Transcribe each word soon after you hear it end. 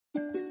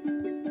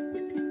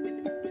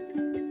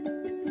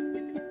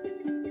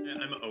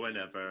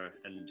Ever,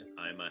 and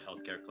I'm a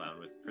healthcare clown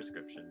with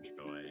prescription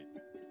joy.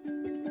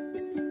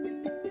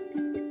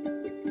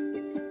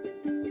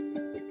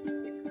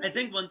 I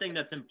think one thing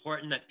that's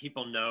important that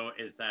people know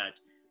is that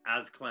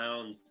as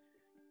clowns,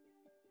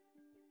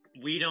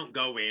 we don't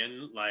go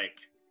in like,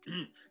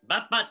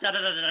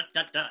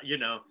 you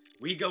know,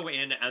 we go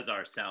in as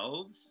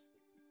ourselves,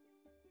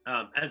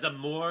 as a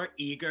more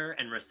eager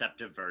and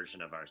receptive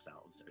version of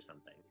ourselves or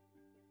something.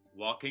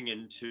 Walking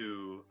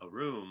into a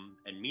room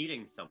and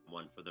meeting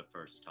someone for the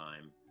first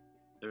time,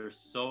 there's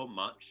so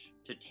much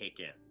to take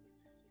in.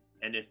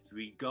 And if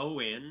we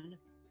go in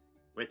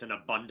with an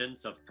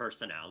abundance of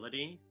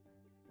personality,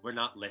 we're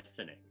not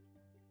listening.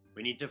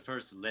 We need to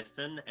first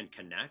listen and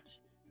connect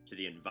to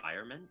the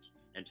environment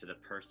and to the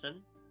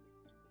person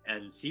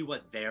and see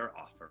what they're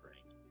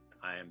offering.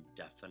 I am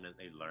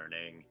definitely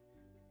learning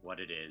what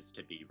it is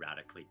to be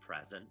radically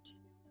present,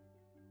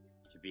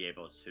 to be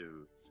able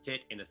to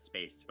sit in a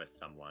space with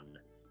someone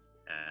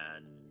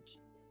and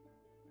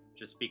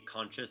just be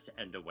conscious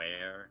and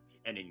aware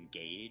and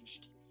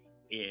engaged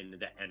in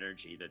the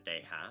energy that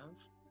they have,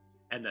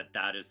 and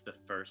that is the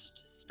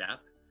first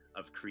step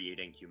of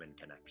creating human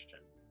connection.